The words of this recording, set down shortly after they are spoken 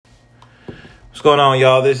What's going on,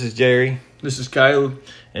 y'all? This is Jerry. This is Caleb.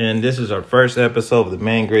 And this is our first episode of the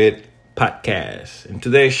Man Grid podcast. In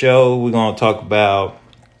today's show, we're going to talk about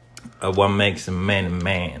what makes a man a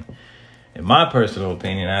man. In my personal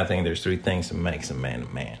opinion, I think there's three things that makes a man a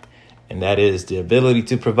man. And that is the ability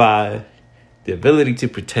to provide, the ability to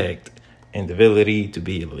protect, and the ability to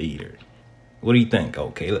be a leader. What do you think,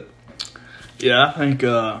 Caleb? Yeah, I think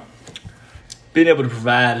being able to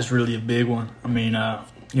provide is really a big one. I mean,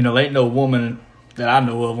 there ain't no woman that I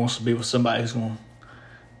know of wants to be with somebody who's going to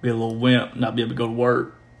be a little wimp, not be able to go to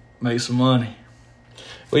work, make some money.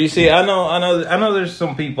 Well, you see, I know. There's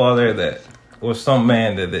some people out there that, or some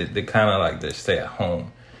man that they kind of like to stay at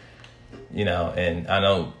home, And I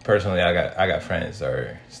know personally, I got friends that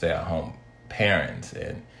are stay at home parents,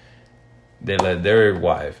 and they let their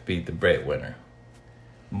wife be the breadwinner.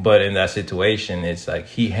 But in that situation, it's like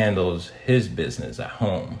he handles his business at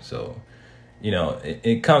home, so.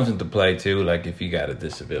 It comes into play too, like if you got a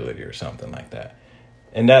disability or something like that.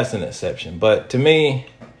 And that's an exception. But to me,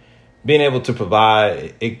 being able to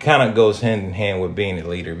provide, it kind of goes hand in hand with being a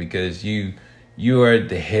leader, because you are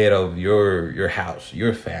the head of your house,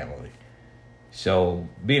 your family. So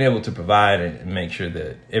being able to provide and make sure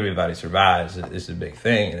that everybody survives is a big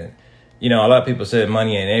thing. And a lot of people say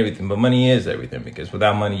money ain't everything, but money is everything, because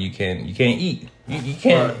without money you can't eat. You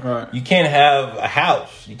can't right. You can't have a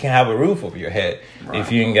house. You can't have a roof over your head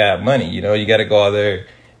if you ain't got money. You got to go out there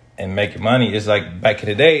and make your money. It's like back in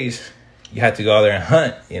the days, you had to go out there and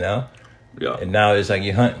hunt. Yeah. And now it's like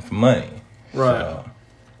you're hunting for money. Right. So,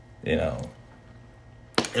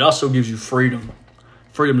 It also gives you freedom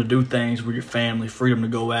to do things with your family, freedom to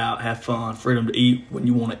go out, have fun, freedom to eat when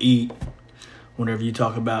you want to eat. Whenever you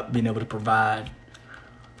talk about being able to provide.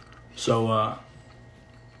 So,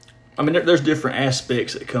 there's different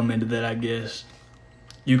aspects that come into that, I guess.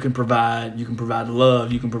 You can provide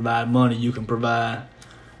love, you can provide money, you can provide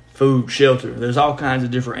food, shelter. There's all kinds of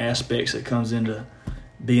different aspects that comes into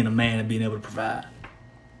being a man and being able to provide.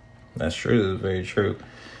 That's true. That's very true.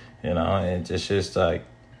 And it's just like,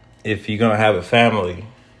 if you're going to have a family,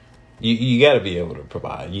 you got to be able to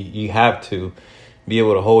provide. You have to be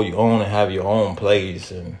able to hold your own and have your own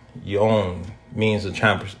place and your own means of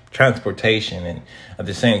transportation. And at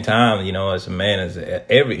the same time, as a man, as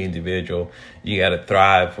every individual, you got to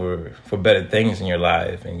thrive for better things in your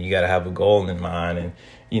life. And you got to have a goal in mind and,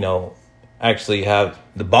 actually have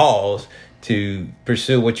the balls to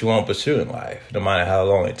pursue what you want to pursue in life, no matter how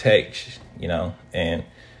long it takes, And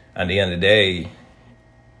at the end of the day,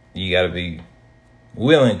 you got to be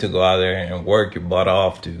willing to go out there and work your butt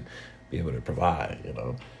off to be able to provide,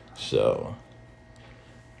 So,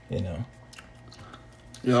 Yeah.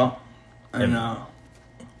 And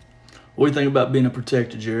what do you think about being a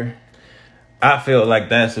protector, Jerry? I feel like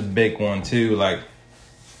that's a big one too. Like,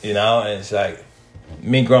 it's like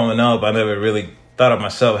me growing up, I never really thought of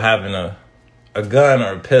myself having a gun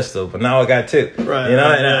or a pistol, but now I got two. Right. And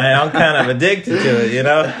I'm kind of addicted to it,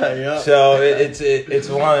 Yeah. So it's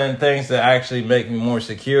one of the things that actually make me more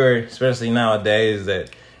secure, especially nowadays that,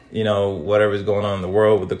 whatever's going on in the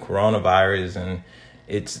world with the coronavirus, and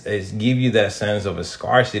it's give you that sense of a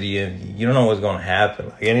scarcity, and you don't know what's going to happen.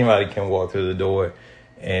 Like, anybody can walk through the door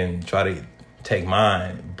and try to take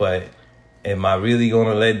mine, but am I really going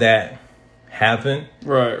to let that happen?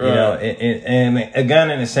 Right. And a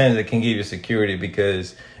gun, in a sense, it can give you security,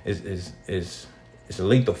 because it's a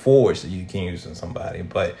lethal force that you can use on somebody.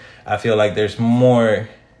 But I feel like there's more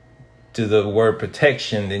to the word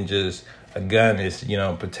protection than just a gun. Is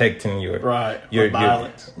protecting your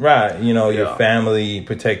violence, your family,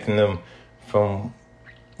 protecting them from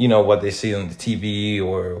what they see on the TV,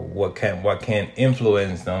 or what can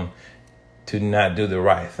influence them to not do the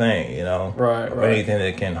right thing, or anything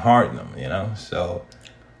that can harm them, So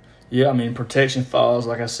yeah, protection falls,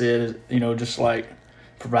 like I said, just like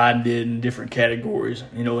providing did in different categories.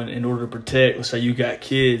 In order to protect, let's say you got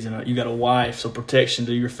kids and you got a wife, so protection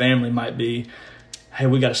to your family might be, hey,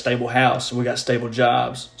 we got a stable house, we got stable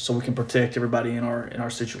jobs, so we can protect everybody in our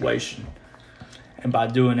situation. And by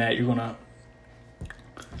doing that, you're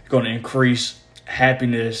gonna increase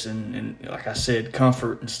happiness and like I said,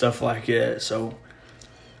 comfort and stuff like that. So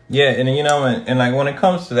yeah, and and like when it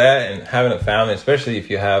comes to that and having a family, especially if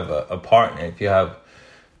you have a partner, if you have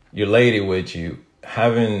your lady with you,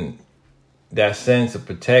 having that sense of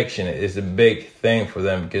protection is a big thing for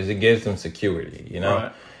them, because it gives them security.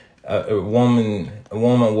 Right. A woman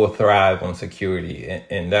will thrive on security,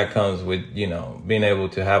 and that comes with being able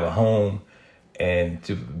to have a home and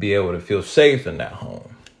to be able to feel safe in that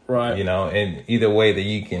home. Right. And either way that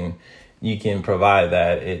you can provide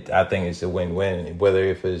that, I think it's a win-win. Whether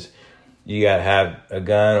if it's you gotta have a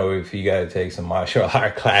gun, or if you gotta take some martial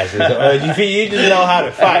art classes, or you just know how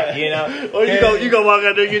to fight, you know. Or you go walk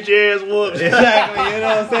out there and get your ass whooped. Exactly, you know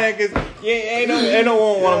what I'm saying? Because ain't no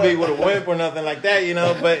one want to be with a whip or nothing like that, you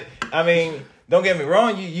know. But I mean, don't get me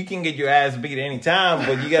wrong, you can get your ass beat at any time,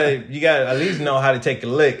 but you gotta at least know how to take a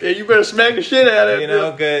lick. Yeah, you better smack the shit out of it, you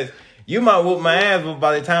know, because you might whoop my ass, but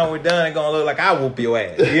by the time we're done, it's gonna look like I whoop your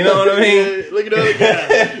ass. You know what I mean? Yeah, look at the other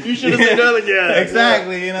guy. You should have seen the other guy.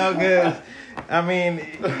 Exactly, you know, because I mean,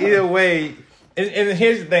 either way, and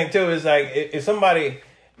here's the thing too: is like if somebody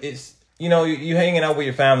is, you know, you hanging out with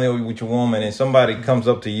your family or with your woman, and somebody comes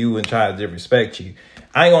up to you and tries to disrespect you.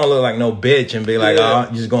 I ain't gonna look like no bitch and be like, oh,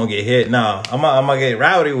 I'm just gonna get hit. No, I'm gonna get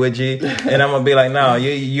rowdy with you, and I'm gonna be like, no,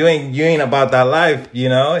 you ain't about that life, you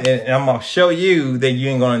know. And I'm gonna show you that you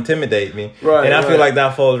ain't gonna intimidate me. Right. And I feel like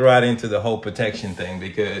that falls right into the whole protection thing,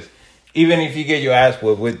 because even if you get your ass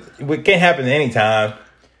whooped, it can't happen anytime.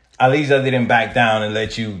 At least I didn't back down and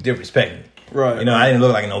let you disrespect me. Right. You know, I didn't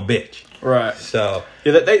look like no bitch. Right. So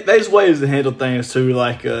yeah, there's ways to handle things too.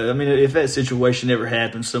 Like, I mean, if that situation ever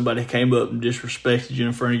happened, somebody came up and disrespected you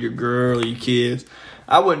in front of your girl or your kids,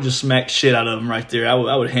 I wouldn't just smack the shit out of them right there. I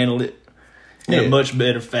would handle it in a much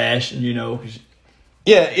better fashion, you know.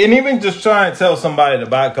 Yeah, and even just trying to tell somebody to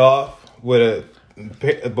back off with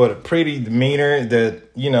a pretty demeanor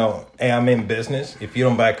that, you know, hey, I'm in business. If you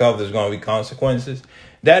don't back off, there's going to be consequences.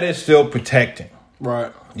 That is still protecting.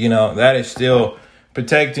 Right. You know, that is still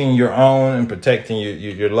protecting your own and protecting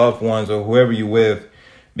your loved ones or whoever you with,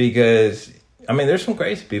 because I mean, there's some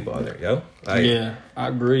crazy people out there, yo. Like, yeah, I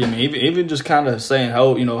agree. I mean, even just kind of saying,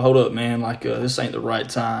 hold up, man, like this ain't the right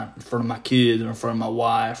time in front of my kids or in front of my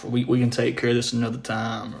wife, or we can take care of this another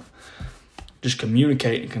time, or just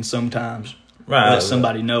communicating can sometimes let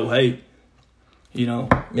somebody know, hey, you know.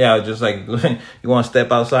 Yeah, just like, you want to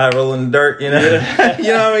step outside, roll in the dirt, you know? Yeah. You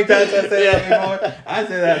know how many times I said that before? I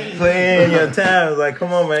said that plenty of times. Like,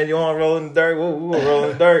 come on, man, you want to roll in the dirt? We'll roll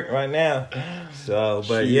in the dirt right now. So,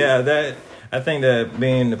 but yeah, I think that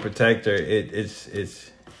being the protector,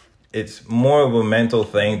 it's more of a mental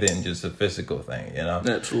thing than just a physical thing, you know?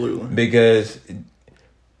 Absolutely. Because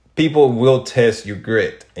people will test your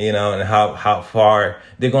grit, you know, and how far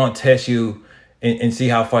they're going to test you and see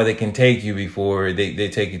how far they can take you before they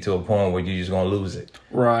take you to a point where you're just going to lose it.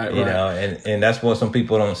 Right, you know, and that's what some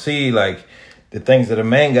people don't see, like the things that a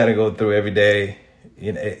man got to go through every day.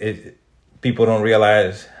 You know, people don't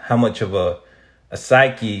realize how much of a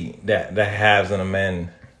psyche that has in a man's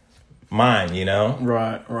mind, you know?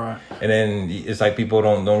 Right. And then it's like people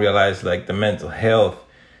don't realize like the mental health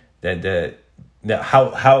that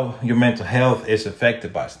how your mental health is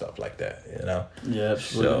affected by stuff like that, you know? Yeah,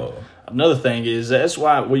 absolutely. So another thing is that's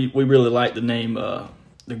why we really like the name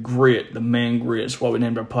the grit, the man grit. That's why we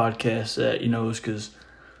named our podcast that, you know, is because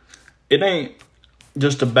it ain't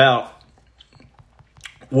just about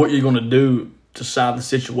what you're going to do to solve the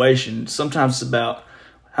situation. Sometimes it's about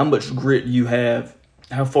how much grit you have,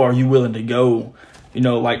 how far are you willing to go, you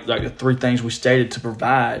know, like the three things we stated to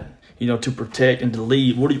provide, you know, to protect and to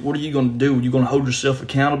lead. What are you going to do? Are you going to hold yourself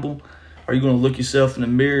accountable? Are you going to look yourself in the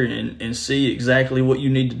mirror and see exactly what you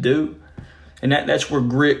need to do? And that's where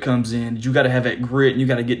grit comes in. You got to have that grit, and you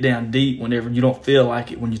got to get down deep whenever you don't feel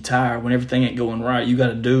like it, when you're tired, when everything ain't going right. You got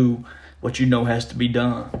to do what you know has to be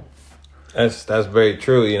done. That's very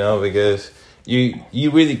true, you know, because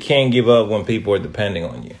you really can't give up when people are depending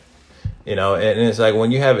on you, you know. And it's like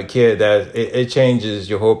when you have a kid, that it changes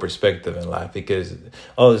your whole perspective in life, because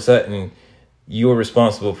all of a sudden you're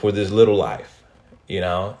responsible for this little life, you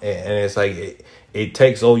know. And it's like it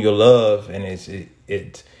takes all your love, and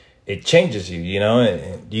it changes you, you know,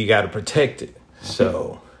 and you got to protect it.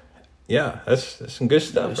 So yeah, that's some good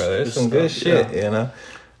stuff, brother. That's some good shit, you know.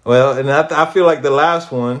 Well, and I feel like the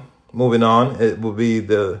last one, moving on, it will be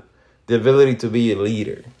the ability to be a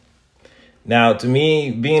leader. Now, to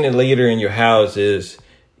me, being a leader in your house is,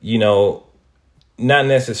 you know, not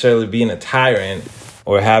necessarily being a tyrant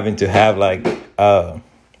or having to have like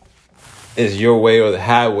is your way or the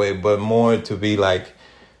highway, but more to be like,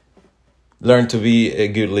 learn to be a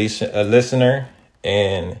good listener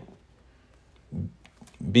and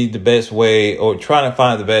be the best way, or trying to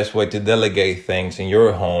find the best way to delegate things in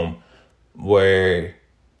your home where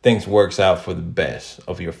things works out for the best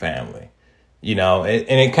of your family, you know. And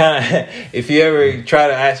it kind of, if you ever try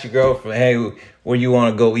to ask your girlfriend, hey, where you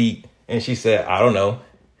want to go eat, and she said, I don't know,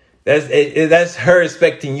 that's her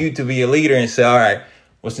expecting you to be a leader and say, all right,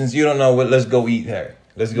 well, since you don't know, let's go eat there.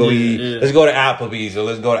 Let's go eat. Yeah. Let's go to Applebee's, or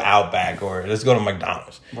let's go to Outback, or let's go to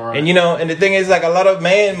McDonald's. Right. And you know, and the thing is, like, a lot of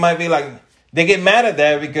men might be like, they get mad at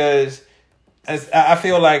that because I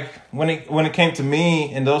feel like when it came to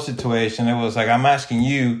me in those situations, it was like I'm asking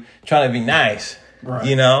you, trying to be nice, Right.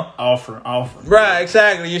 you know, Offer. right?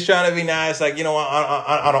 Exactly. You're trying to be nice, like you know,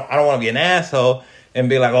 I don't want to be an asshole and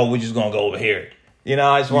be like, oh, we're just gonna go over here. You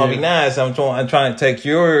know, I just want to be nice. I'm trying to take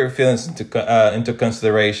your feelings into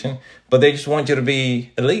consideration, but they just want you to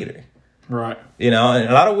be a leader, Right? you know. And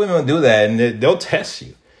a lot of women do that, and they'll test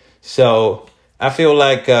you. So I feel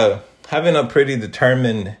like having a pretty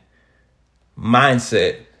determined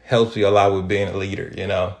mindset helps you a lot with being a leader, you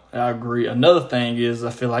know. I agree. Another thing is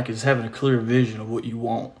I feel like it's having a clear vision of what you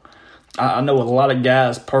want. I know a lot of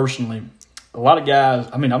guys personally,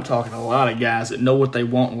 I'm talking a lot of guys that know what they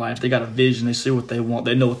want in life. They got a vision. They see what they want.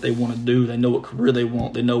 They know what they want to do. They know what career they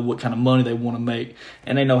want. They know what kind of money they want to make,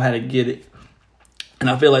 and they know how to get it. And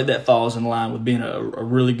I feel like that falls in line with being a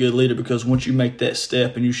really good leader, because once you make that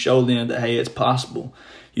step and you show them that, hey, it's possible,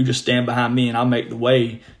 you just stand behind me and I'll make the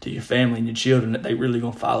way to your family and your children, that they really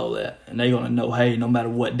going to follow that. And they're going to know, hey, no matter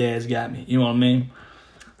what, dad's got me. You know what I mean?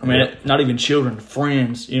 Not even children,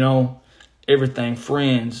 friends, you know, everything,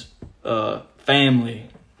 friends, family,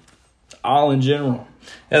 all in general.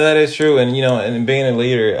 Yeah, that is true. And, you know, and being a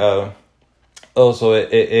leader, also,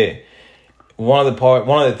 one of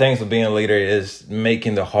the things of being a leader is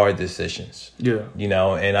making the hard decisions. Yeah. You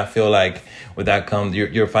know, and I feel like with that comes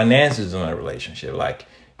your finances in a relationship. Like,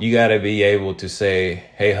 you got to be able to say,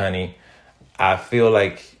 hey, honey, I feel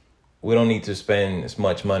like we don't need to spend as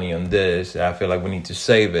much money on this. I feel like we need to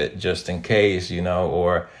save it just in case, you know,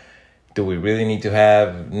 or do we really need to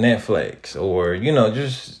have Netflix, or, you know,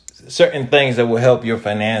 just certain things that will help your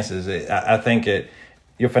finances. I think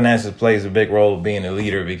your finances plays a big role of being a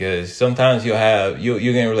leader, because sometimes you get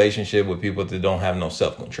in a relationship with people that don't have no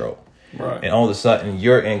self-control. Right. And all of a sudden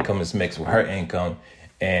your income is mixed with her income.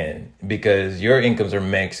 And because your incomes are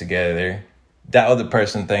mixed together, that other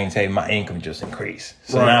person thinks, hey, my income just increased.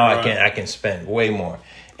 So now I can spend way more.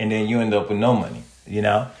 And then you end up with no money, you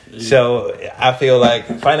know? Yeah. So I feel like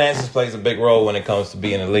finances plays a big role when it comes to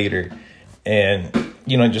being a leader. And,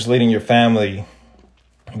 you know, just leading your family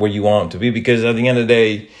where you want them to be. Because at the end of the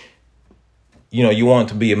day, you know, you want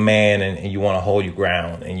to be a man, and you want to hold your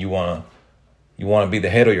ground, and you want to be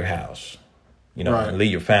the head of your house. You know, and lead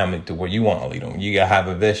your family to where you want to lead them. You got to have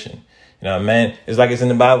a vision. You know, a man, it's like it's in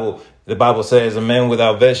the Bible. The Bible says a man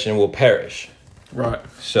without vision will perish. Right.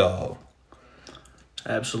 So.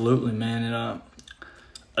 Absolutely, man. And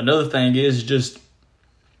another thing is just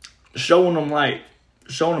showing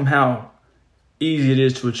them how easy it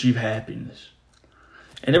is to achieve happiness.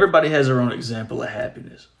 And everybody has their own example of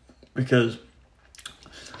happiness. Because,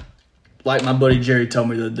 like my buddy Jerry told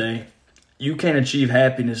me the other day, you can't achieve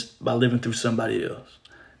happiness by living through somebody else.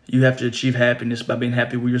 You have to achieve happiness by being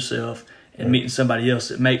happy with yourself and meeting somebody else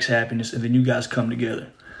that makes happiness, and then you guys come together.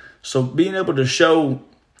 So being able to show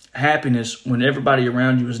happiness when everybody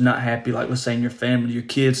around you is not happy, like let's say in your family, your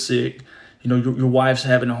kid's sick, you know, your wife's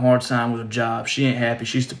having a hard time with her job, she ain't happy,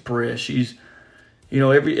 she's depressed, she's, you know,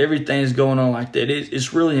 everything's going on like that.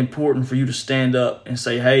 It's really important for you to stand up and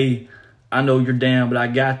say, hey, I know you're down, but I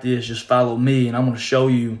got this, just follow me, and I'm going to show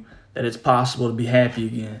you that it's possible to be happy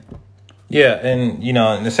again. Yeah, and, you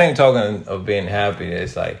know, in the same token of being happy,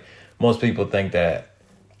 it's like most people think that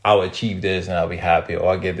I'll achieve this and I'll be happy,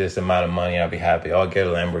 or I'll get this amount of money, I'll be happy, or I'll get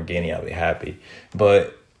a Lamborghini, I'll be happy.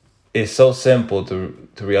 But it's so simple to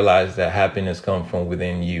realize that happiness comes from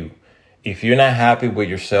within you. If you're not happy with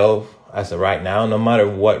yourself as of right now, no matter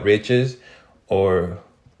what riches or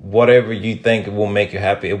whatever you think will make you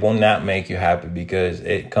happy, it will not make you happy, because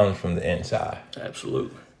it comes from the inside.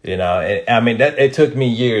 Absolutely. You know, and I mean, that it took me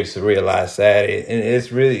years to realize that.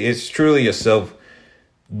 It's truly a self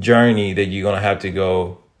journey that you're going to have to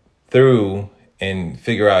go through and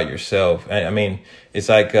figure out yourself. I mean, it's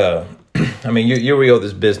like, I mean, you read all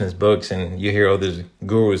these business books and you hear all these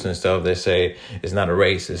gurus and stuff that say it's not a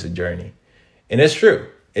race, it's a journey. And it's true.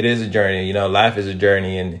 It is a journey. You know, life is a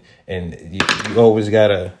journey, and you always got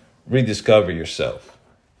to rediscover yourself.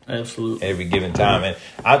 Absolutely. Every given time. And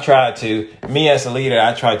I try to, me as a leader,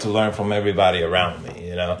 I try to learn from everybody around me,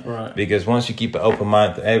 you know? Right. Because once you keep an open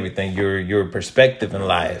mind to everything, your perspective in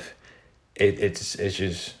life, it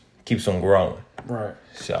just keeps on growing. Right.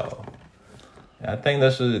 So I think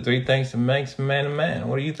those are the three things that makes a man a man.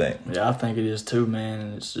 What do you think? Yeah, I think it is too, man.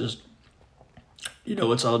 And it's just, you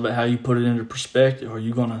know, it's all about how you put it into perspective. Are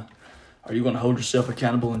you gonna hold yourself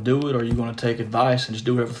accountable and do it, or are you gonna take advice and just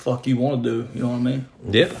do whatever the fuck you want to do? You know what I mean?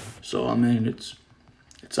 Yeah. So I mean,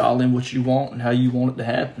 it's all in what you want and how you want it to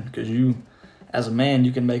happen. Because you, as a man,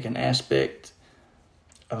 you can make an aspect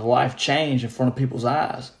of life change in front of people's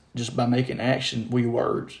eyes just by making action with your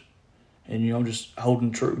words, and, you know, just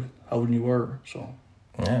holding true than you were. So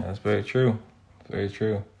yeah, that's very true. Very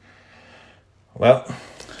true. Well,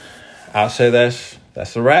 I'll say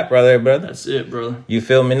that's a wrap right there, brother. that's it, brother. You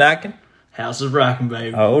feel me knocking? House is rocking,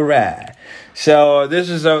 baby. All right. So this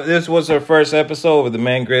was our first episode of the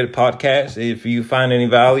Man Graded Podcast. If you find any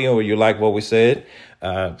value or you like what we said,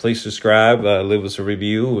 please subscribe, leave us a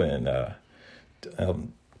review, and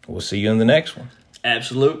we'll see you in the next one.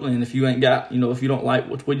 Absolutely. And if you ain't got, if you don't like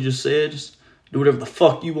what we just said, just do whatever the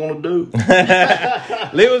fuck you want to do.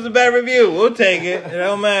 Leave us a bad review. We'll take it. It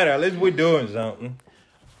don't matter. At least we're doing something.